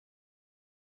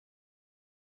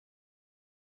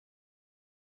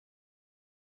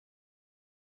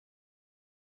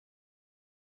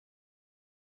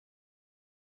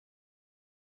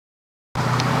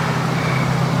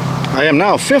I am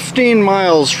now 15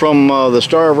 miles from the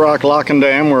Star of Rock Lock and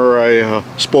Dam where I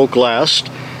spoke last,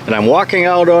 and I'm walking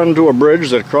out onto a bridge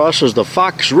that crosses the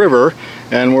Fox River,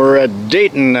 and we're at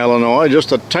Dayton, Illinois,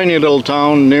 just a tiny little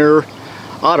town near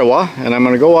Ottawa, and I'm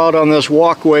going to go out on this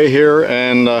walkway here,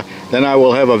 and then I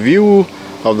will have a view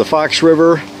of the Fox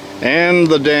River and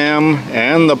the dam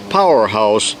and the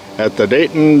powerhouse at the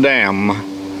Dayton Dam.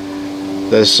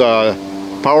 This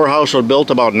powerhouse was built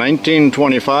about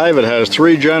 1925. It has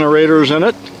 3 generators in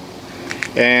it,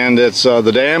 and it's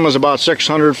the dam is about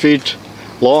 600 feet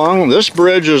long. This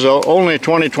bridge is only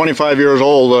 20-25 years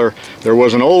old. There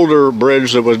was an older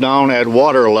bridge that was down at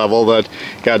water level that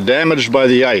got damaged by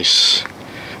the ice.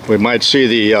 We might see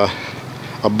the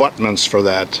abutments for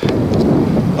that.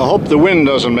 I hope the wind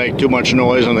doesn't make too much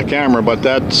noise on the camera, but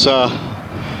that's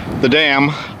the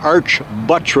dam, arch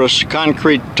buttress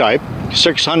concrete type,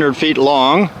 600 feet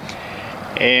long,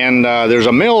 and there's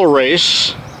a mill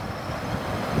race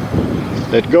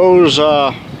that goes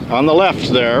on the left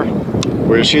there,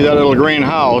 where you see that little green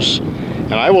house,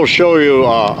 and I will show you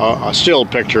a still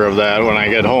picture of that when I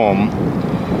get home.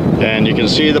 And you can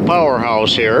see the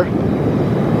powerhouse here,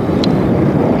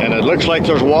 and it looks like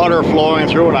there's water flowing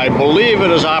through it. I believe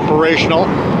it is operational.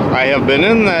 I have been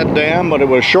in that dam, but it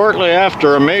was shortly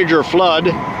after a major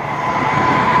flood.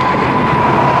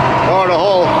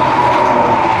 Oh,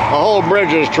 the whole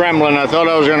bridge is trembling. I thought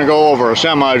I was going to go over. A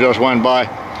semi just went by.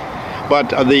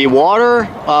 But the water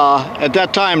at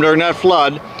that time during that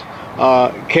flood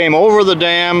came over the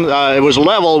dam. It was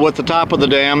level with the top of the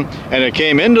dam, and it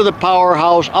came into the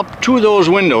powerhouse up to those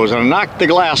windows and knocked the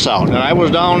glass out. And I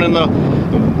was down in the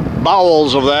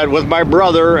bowels of that with my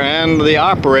brother and the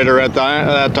operator at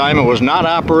that time. It was not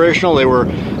operational. They were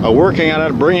working on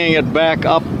it, bringing it back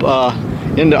up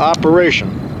into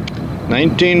operation.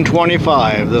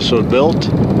 1925 this was built.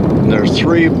 There's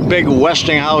 3 big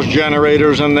Westinghouse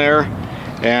generators in there,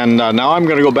 and now I'm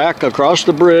going to go back across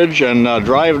the bridge and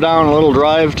drive down a little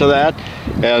drive to that.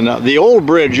 And the old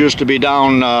bridge used to be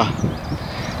down,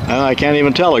 I can't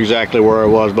even tell exactly where it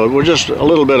was, but we're just a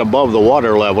little bit above the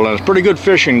water level, and it's pretty good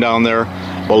fishing down there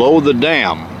below the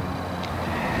dam.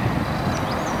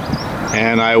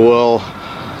 And I will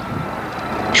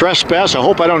trespass. I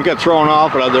hope I don't get thrown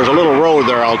off, but there's a little road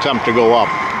there I'll attempt to go up.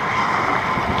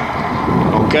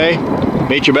 Okay,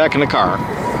 meet you back in the car.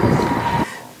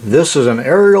 This is an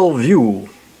aerial view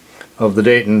of the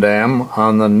Dayton Dam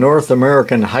on the North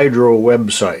American Hydro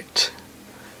website.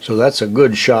 So that's a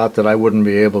good shot that I wouldn't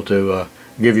be able to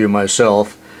give you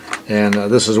myself. And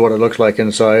this is what it looks like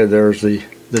inside. There's the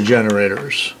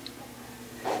generators.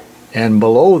 And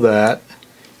below that,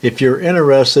 if you're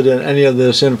interested in any of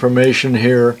this information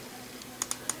here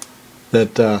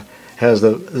that has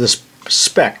the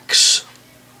specs,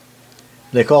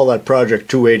 they call that Project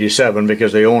 287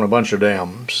 because they own a bunch of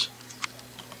dams.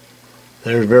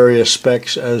 There's various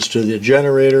specs as to the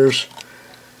generators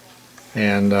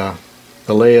and the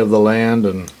lay of the land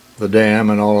and the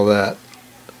dam and all of that.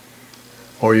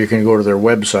 Or you can go to their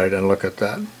website and look at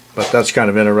that. But that's kind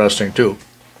of interesting too.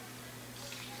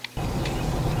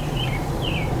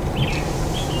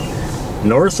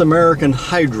 North American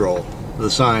Hydro, the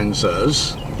sign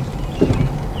says.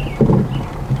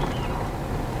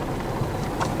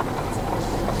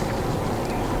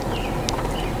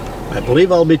 I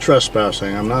believe I'll be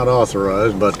trespassing. I'm not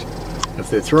authorized, but if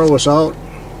they throw us out,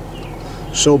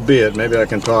 so be it. Maybe I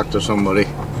can talk to somebody.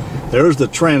 There's the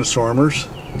transformers.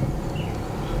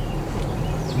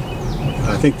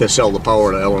 I think they sell the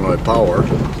power to Illinois Power.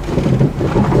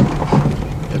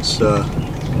 It's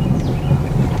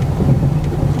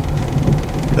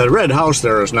that red house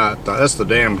there is not, that's the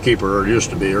dam keeper, or it used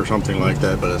to be, or something like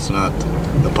that, but it's not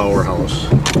the powerhouse.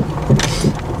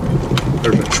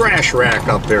 There's a trash rack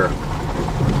up here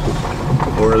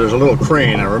where there's a little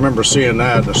crane. I remember seeing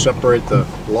that to separate the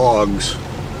logs.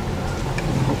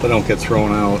 Hope they don't get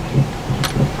thrown out.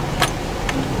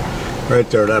 Right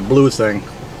there, that blue thing.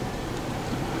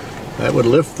 That would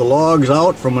lift the logs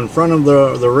out from in front of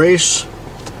the race.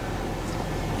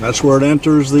 That's where it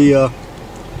enters the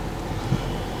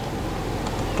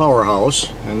powerhouse,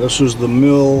 and this is the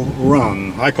mill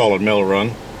run. I call it mill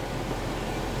run.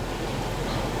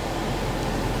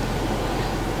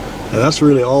 And that's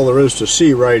really all there is to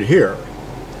see right here.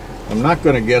 I'm not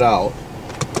going to get out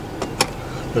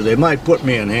because they might put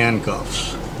me in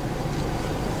handcuffs.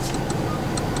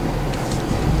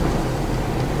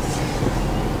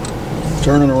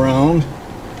 Turning around.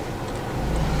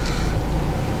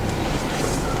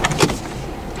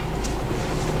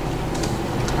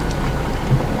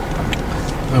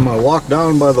 I'm going to walk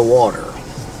down by the water.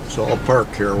 So I'll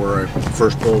park here where I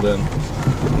first pulled in.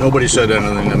 Nobody said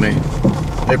anything to me.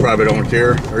 They probably don't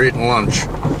care. They're eating lunch.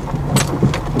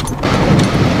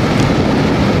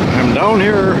 I'm down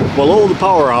here below the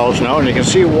powerhouse now, and you can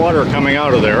see water coming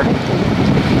out of there.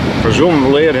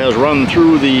 Presumably it has run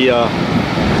through the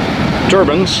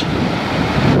turbines.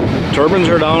 Turbines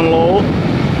are down low,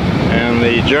 and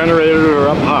the generators are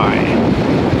up high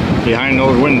behind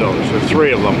those windows. There's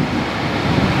 3 of them.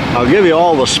 I'll give you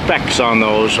all the specs on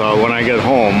those when I get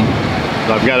home.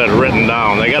 I've got it written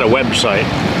down. They got a website.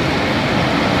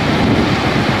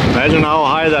 Imagine how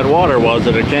high that water was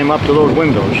that it came up to those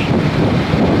windows.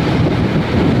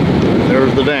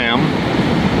 There's the dam.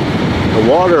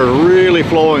 The water is really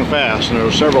flowing fast, and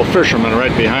there's several fishermen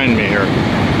right behind me here.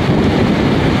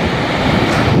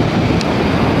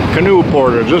 Canoe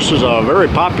portage. This is a very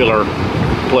popular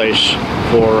place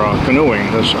for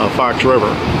canoeing, this Fox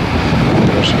River.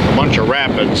 There's a bunch of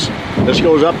rapids. This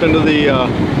goes up into the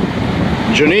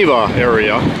Geneva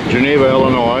area, Geneva,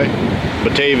 Illinois,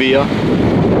 Batavia,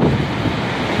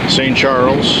 St.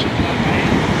 Charles.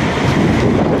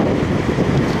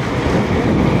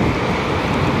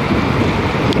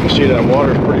 See, that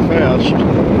water's pretty fast.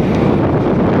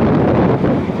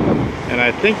 And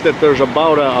I think that there's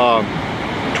about a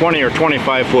 20 or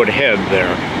 25 foot head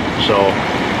there. So,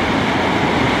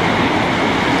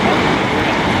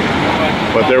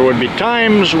 but there would be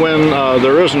times when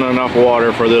there isn't enough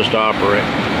water for this to operate.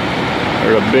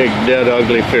 There's a big, dead,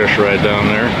 ugly fish right down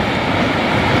there.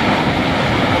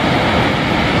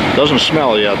 Doesn't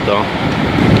smell yet, though.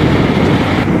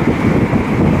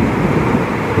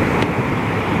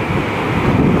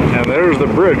 And there's the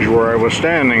bridge where I was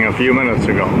standing a few minutes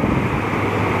ago.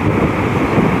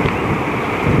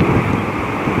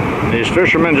 These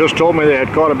fishermen just told me they had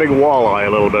caught a big walleye a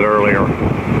little bit earlier.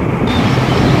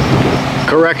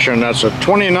 Correction, that's a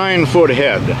 29-foot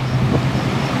head.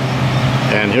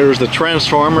 And here's the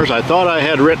transformers. I thought I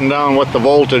had written down what the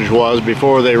voltage was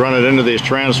before they run it into these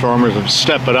transformers and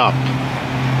step it up.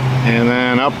 And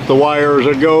then up the wires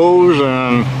it goes,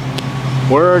 and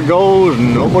where it goes,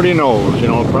 nobody knows. You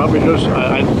know, probably just,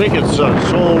 I think it's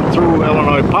sold through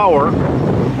Illinois Power,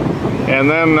 and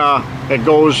then it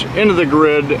goes into the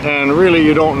grid, and really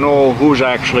you don't know who's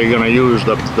actually going to use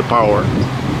the power.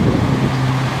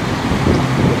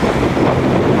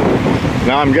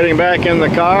 Now I'm getting back in the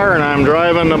car, and I'm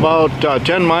driving about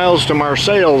 10 miles to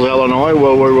Marseilles, Illinois,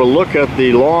 where we will look at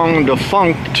the long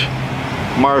defunct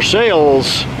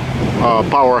Marseilles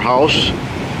powerhouse,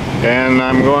 and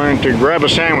I'm going to grab a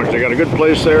sandwich. They got a good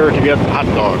place there to get hot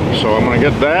dogs, so I'm going to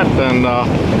get that, and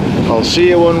I'll see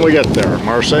you when we get there.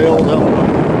 Marseilles, Illinois.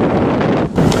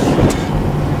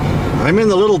 I'm in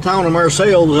the little town of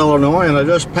Marseilles, Illinois, and I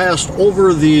just passed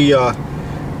over the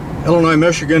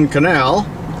Illinois-Michigan Canal.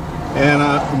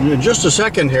 And in just a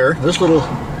second here, this is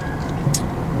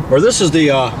the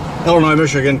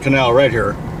Illinois-Michigan Canal right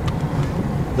here.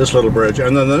 This little bridge.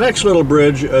 And then the next little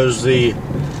bridge is the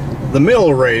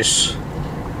mill race,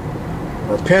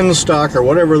 or penstock, or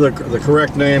whatever the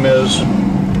correct name is,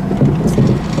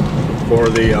 for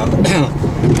the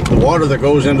water that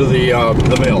goes into the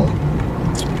mill,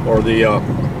 or the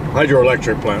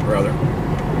hydroelectric plant, rather.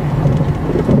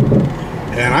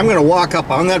 And I'm going to walk up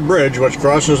on that bridge which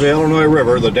crosses the Illinois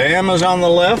River. The dam is on the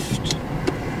left,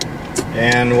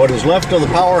 and what is left of the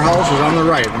powerhouse is on the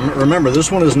right. Remember, this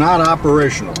one is not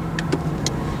operational.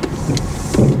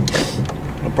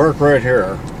 I'll park right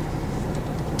here.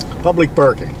 Public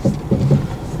parking.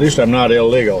 At least I'm not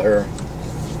illegal here.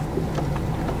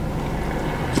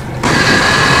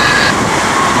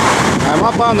 I'm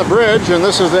up on the bridge, and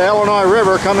this is the Illinois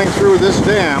River coming through this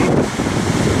dam.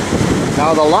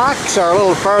 Now the locks are a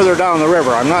little farther down the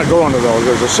river. I'm not going to those.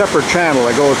 There's a separate channel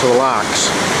that goes to the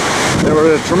locks. There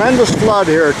was a tremendous flood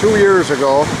here 2 years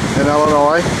ago in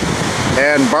Illinois,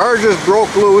 and barges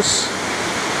broke loose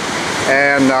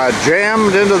and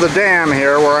jammed into the dam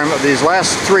here where I'm at these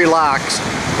last 3 locks,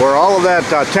 where all of that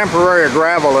temporary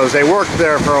gravel is. They worked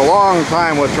there for a long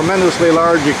time with tremendously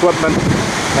large equipment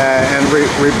and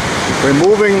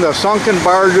removing the sunken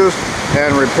barges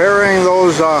and repairing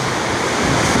those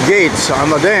gates on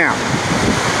the dam.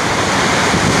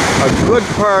 A good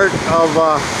part of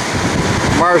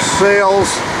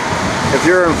Marseilles, if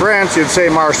you're in France you'd say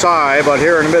Marseilles, but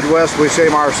here in the Midwest we say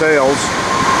Marseilles.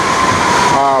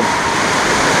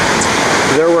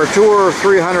 There were 200 or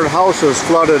 300 houses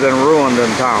flooded and ruined in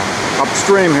town,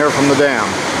 upstream here from the dam.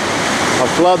 A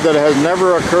flood that has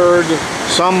never occurred.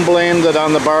 Some blamed it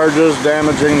on the barges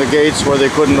damaging the gates where they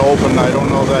couldn't open. I don't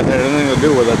know if that had anything to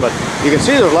do with it, but you can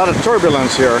see there's a lot of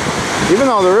turbulence here, even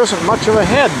though there isn't much of a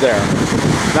head there.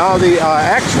 Now the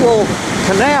actual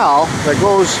canal that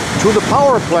goes to the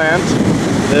power plant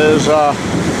is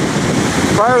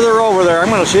farther over there. I'm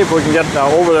going to see if we can get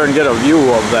over there and get a view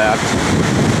of that.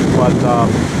 But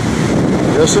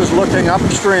this is looking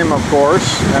upstream, of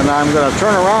course, and I'm going to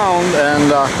turn around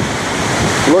and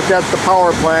look at the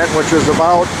power plant, which is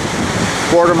about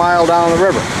a quarter mile down the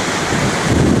river.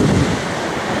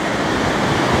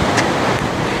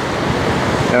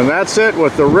 And that's it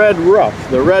with the red roof,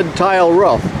 the red tile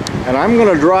roof. And I'm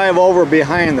going to drive over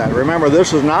behind that. Remember,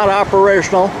 this is not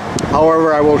operational.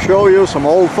 However, I will show you some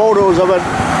old photos of it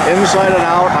inside and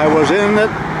out. I was in it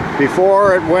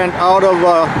before it went out of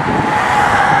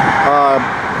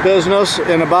business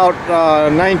in about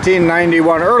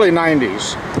 1991, early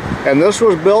 90s. And this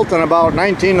was built in about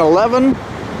 1911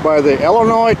 by the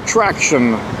Illinois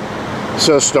Traction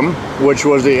System, which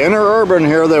was the interurban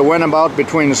here that went about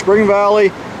between Spring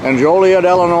Valley and Joliet,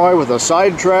 Illinois, with a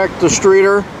sidetrack to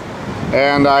Streeter.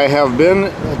 And I have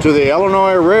been to the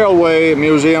Illinois Railway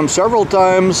Museum several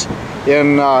times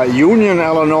in Union,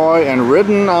 Illinois, and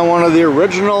ridden on one of the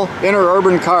original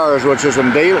interurban cars, which has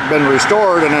been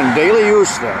restored and in daily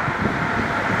use there.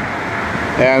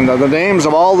 And the names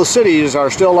of all the cities are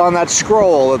still on that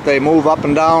scroll that they move up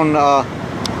and down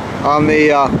on the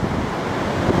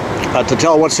to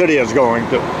tell what city it's going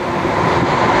to.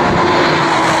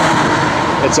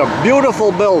 It's a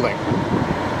beautiful building,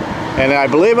 and I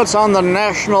believe it's on the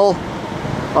National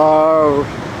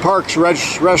Parks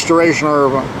Restoration, or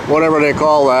whatever they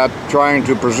call that, trying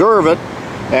to preserve it.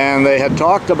 And they had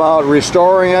talked about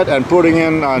restoring it and putting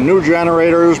in new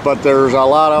generators, but there's a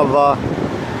lot of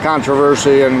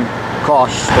controversy and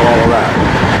costs to all of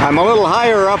that. I'm a little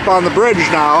higher up on the bridge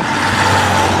now,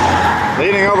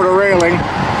 leaning over the railing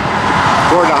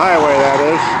toward the highway, that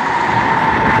is.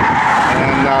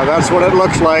 And that's what it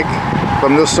looks like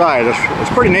from this side. It's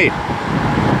pretty neat.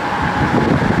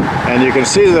 And you can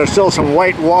see there's still some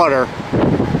white water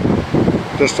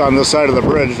just on this side of the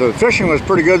bridge. The fishing was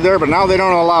pretty good there, but now they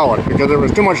don't allow it because there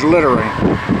was too much littering.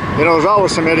 You know, there's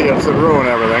always some idiots that ruin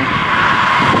everything.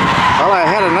 Well, I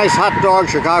had a nice hot dog,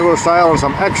 Chicago style, and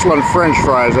some excellent French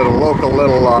fries at a local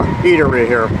little eatery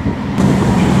here.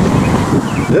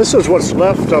 This is what's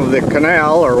left of the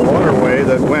canal or waterway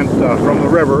that went from the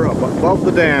river above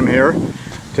the dam here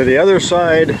to the other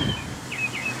side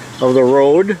of the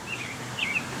road.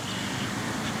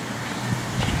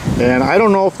 And I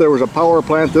don't know if there was a power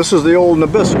plant. This is the old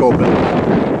Nabisco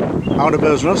building. Out of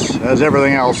business, as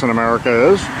everything else in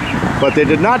America is. But they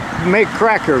did not make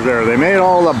crackers there. They made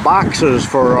all the boxes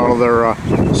for all of their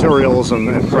cereals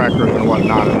and crackers and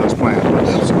whatnot in this plant.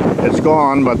 It's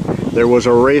gone, but there was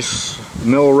a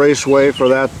mill raceway for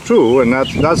that too, and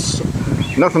that's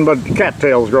nothing but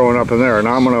cattails growing up in there.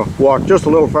 Now I'm going to walk just a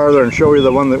little farther and show you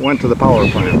the one that went to the power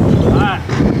plant.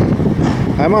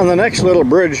 I'm on the next little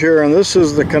bridge here, and this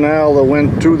is the canal that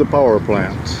went to the power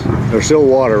plant. There's still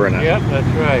water in it. Yep, that's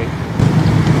right.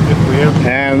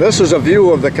 And this is a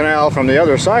view of the canal from the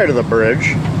other side of the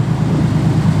bridge.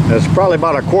 It's probably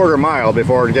about a quarter mile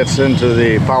before it gets into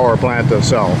the power plant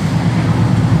itself.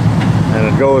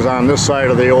 And it goes on this side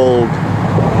of the old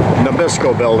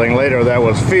Nabisco building. Later that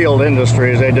was Field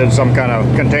Industries. They did some kind of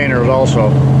containers also,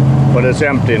 but it's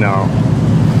empty now.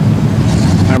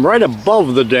 I'm right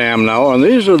above the dam now, and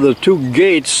these are the two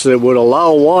gates that would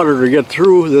allow water to get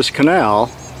through this canal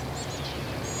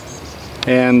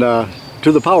and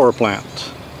to the power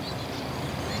plant.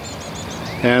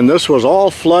 And this was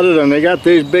all flooded, and they got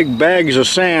these big bags of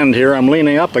sand here. I'm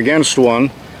leaning up against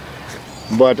one,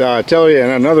 but I tell you, in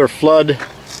another flood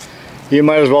you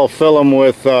might as well fill them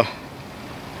with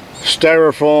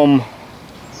styrofoam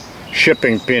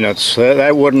shipping peanuts.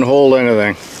 That wouldn't hold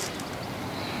anything.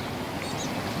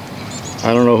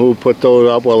 I don't know who put those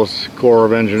up. Well, it's Corps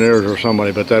of Engineers or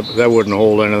somebody, but that wouldn't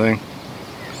hold anything.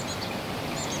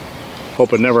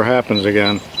 Hope it never happens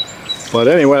again. But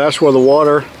anyway, that's where the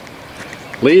water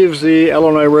leaves the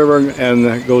Illinois River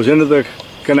and goes into the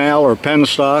canal or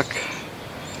penstock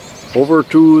over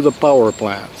to the power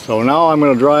plant. So now I'm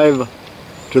going to drive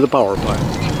to the power plant.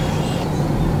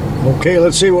 Okay,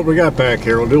 let's see what we got back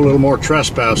here. We'll do a little more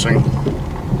trespassing.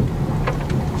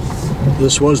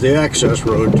 This was the access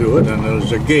road to it, and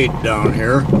there's a gate down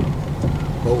here.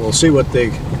 But we'll see what they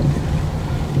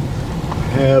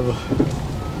have.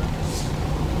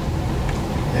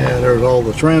 Yeah, there's all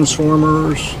the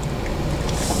transformers.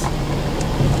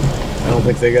 I don't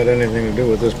think they got anything to do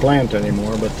with this plant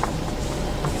anymore, but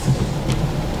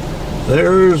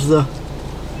there's the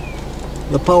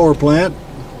power plant.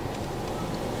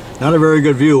 Not a very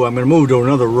good view. I'm going to move to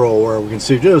another row where we can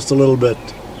see just a little bit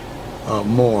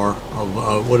more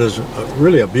of what is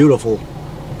really a beautiful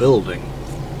building.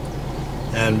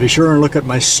 And be sure and look at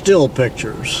my still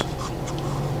pictures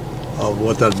of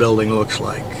what that building looks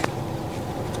like.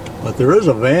 But there is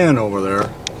a van over there.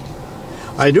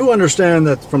 I do understand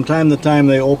that from time to time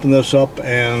they open this up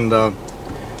and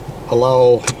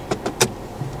allow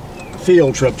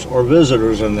field trips or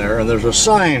visitors in there, and there's a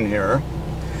sign here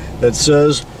that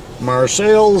says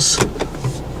Marseilles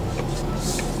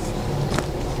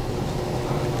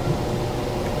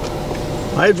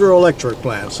hydroelectric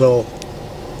plant. So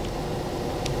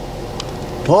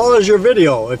pause your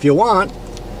video if you want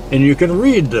and you can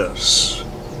read this.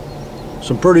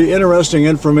 Some pretty interesting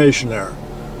information there.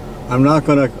 I'm not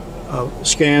going to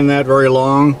scan that very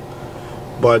long,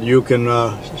 but you can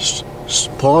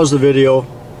pause the video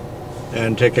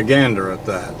and take a gander at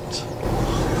that.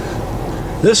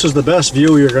 This is the best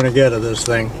view you're going to get of this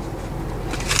thing.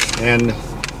 And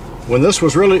when this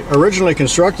was originally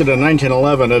constructed in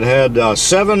 1911, it had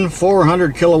 7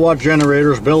 400 kilowatt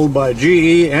generators built by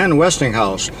GE and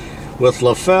Westinghouse with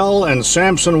LaSalle and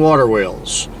Samson water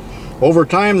wheels. Over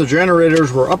time, the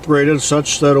generators were upgraded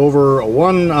such that over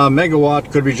 1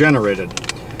 megawatt could be generated.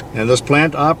 And this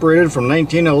plant operated from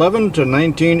 1911 to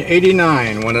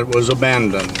 1989 when it was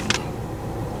abandoned.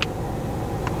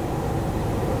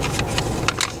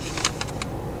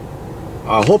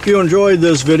 I hope you enjoyed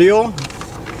this video.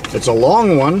 It's a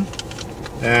long one,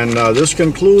 and this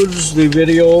concludes the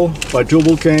video by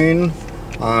Tubalcain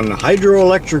on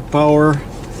hydroelectric power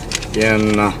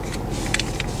in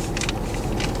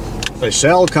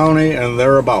LaSalle County and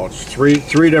thereabouts. Three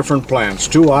different plants,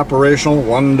 2 operational,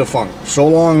 1 defunct. So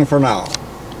long for now.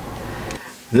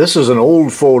 This is an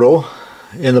old photo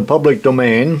in the public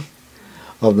domain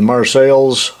of the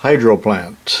Marseilles hydro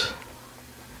plant,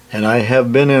 and I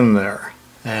have been in there,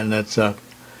 and it's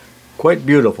quite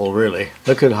beautiful, really.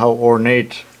 Look at how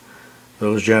ornate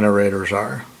those generators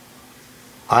are.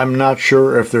 I'm not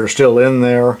sure if they're still in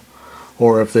there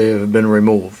or if they have been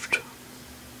removed.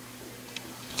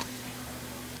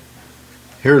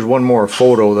 Here's one more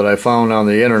photo that I found on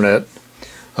the internet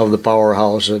of the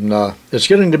powerhouse, and it's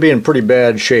getting to be in pretty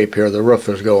bad shape here. The roof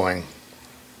is going.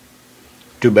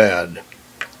 Too bad.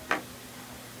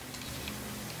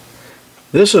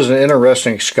 This is an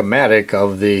interesting schematic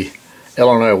of the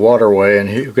Illinois waterway, and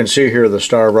you can see here the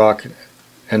Star Rock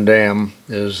and Dam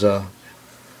is the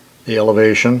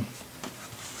elevation,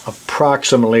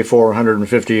 approximately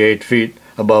 458 feet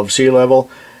above sea level,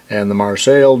 and the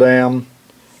Marseilles Dam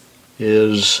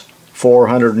is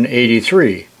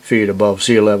 483 feet above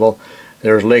sea level.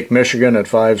 There's Lake Michigan at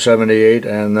 578,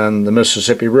 and then the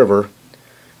Mississippi River,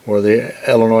 where the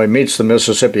Illinois meets the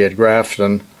Mississippi at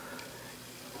Grafton,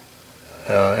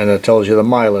 and it tells you the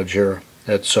mileage here.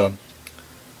 It's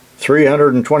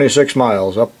 326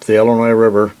 miles up the Illinois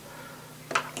River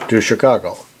to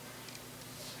Chicago.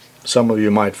 Some of you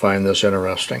might find this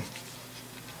interesting.